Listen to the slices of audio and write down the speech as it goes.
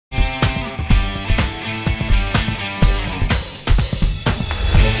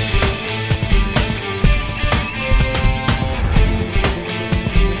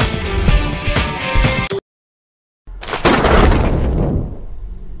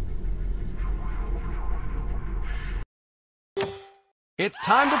It's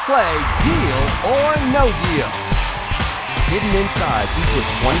time to play Deal or No Deal. Hidden inside each of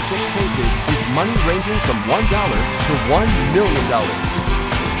 26 cases is money ranging from $1 to $1 million.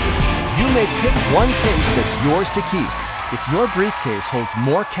 You may pick one case that's yours to keep. If your briefcase holds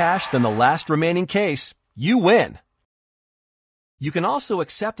more cash than the last remaining case, you win. You can also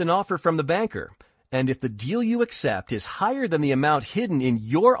accept an offer from the banker, and if the deal you accept is higher than the amount hidden in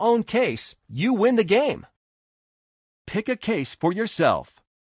your own case, you win the game. Pick a case for yourself.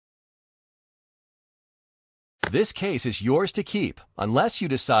 This case is yours to keep unless you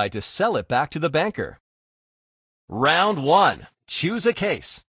decide to sell it back to the banker. Round 1. Choose a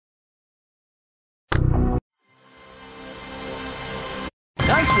case.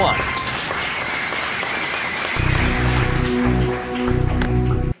 Nice one.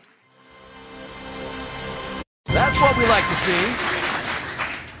 That's what we like to see.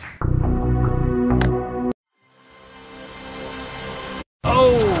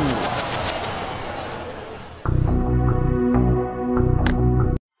 Oh!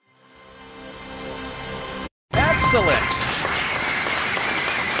 Excellent!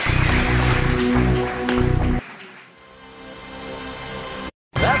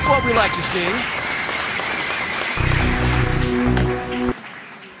 That's what we like to see.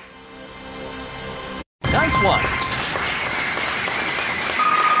 Nice one!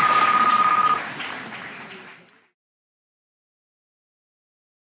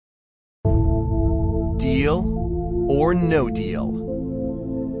 Deal or no deal?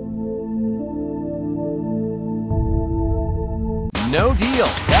 No deal.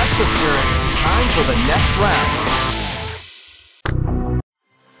 That's the spirit. Time for the next round.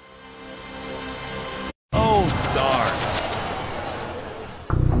 Oh, darn.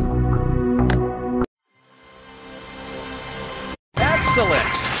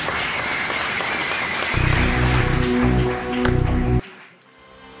 Excellent.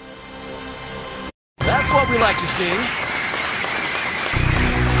 That's what we like to see.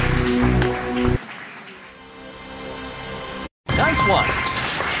 Nice one.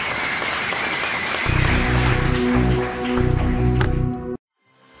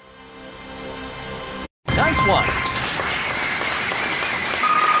 Nice one.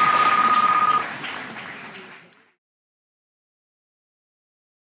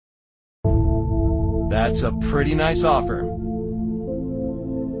 That's a pretty nice offer.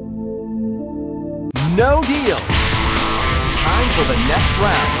 No deal. Time for the next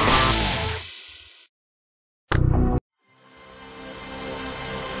round.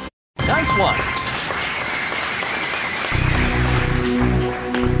 Nice one.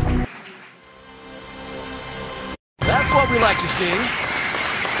 That's what we like to see.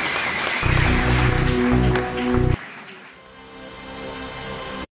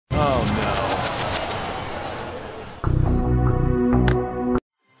 Oh no.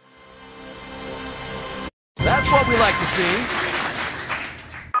 That's what we like to see.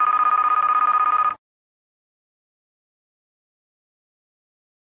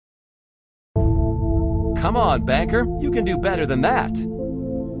 Come on, banker. You can do better than that.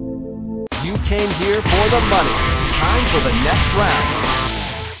 You came here for the money. Time for the next round.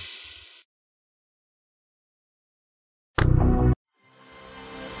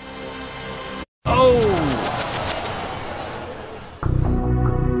 Oh!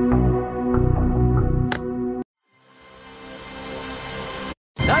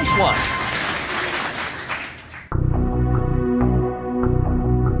 Nice one.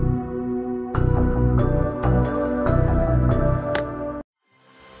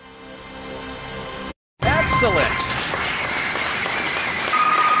 Excellent.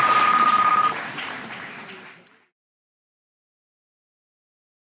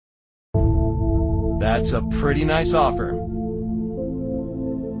 That's a pretty nice offer.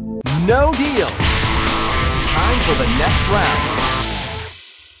 No deal. Time for the next round.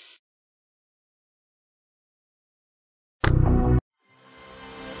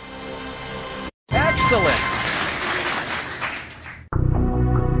 Excellent.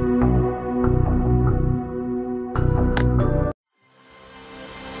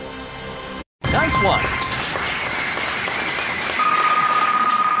 Nice one.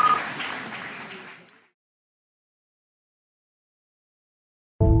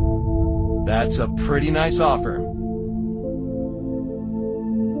 That's a pretty nice offer.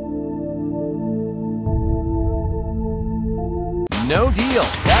 No deal.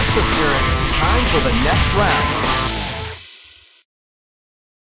 That's the spirit. Time for the next round.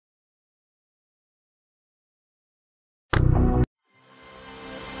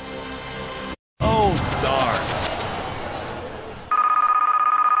 Oh, darn.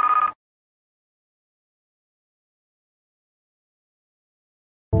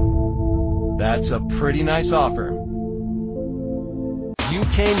 That's a pretty nice offer. You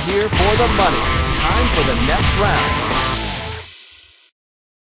came here for the money. Time for the next round.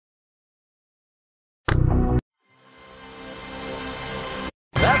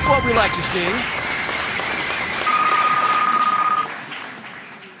 That's what we like to see.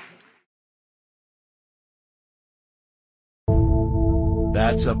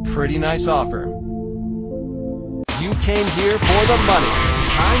 That's a pretty nice offer. You came here for the money.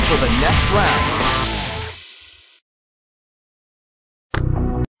 Time for the next round.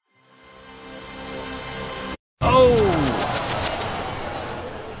 Oh!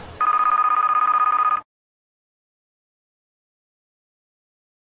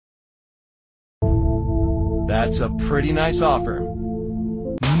 That's a pretty nice offer.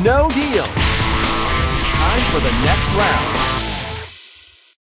 No deal. Time for the next round.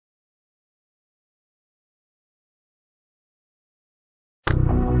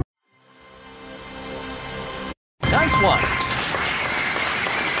 Nice one.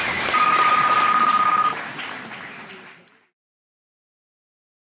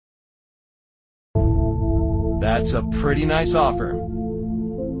 That's a pretty nice offer.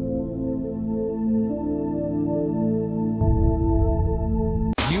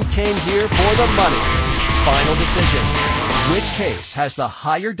 You came here for the money. Final decision. Which case has the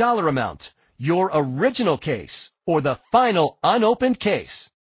higher dollar amount? Your original case or the final unopened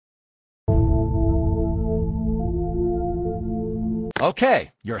case?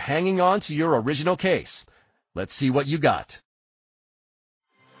 Okay, you're hanging on to your original case. Let's see what you got.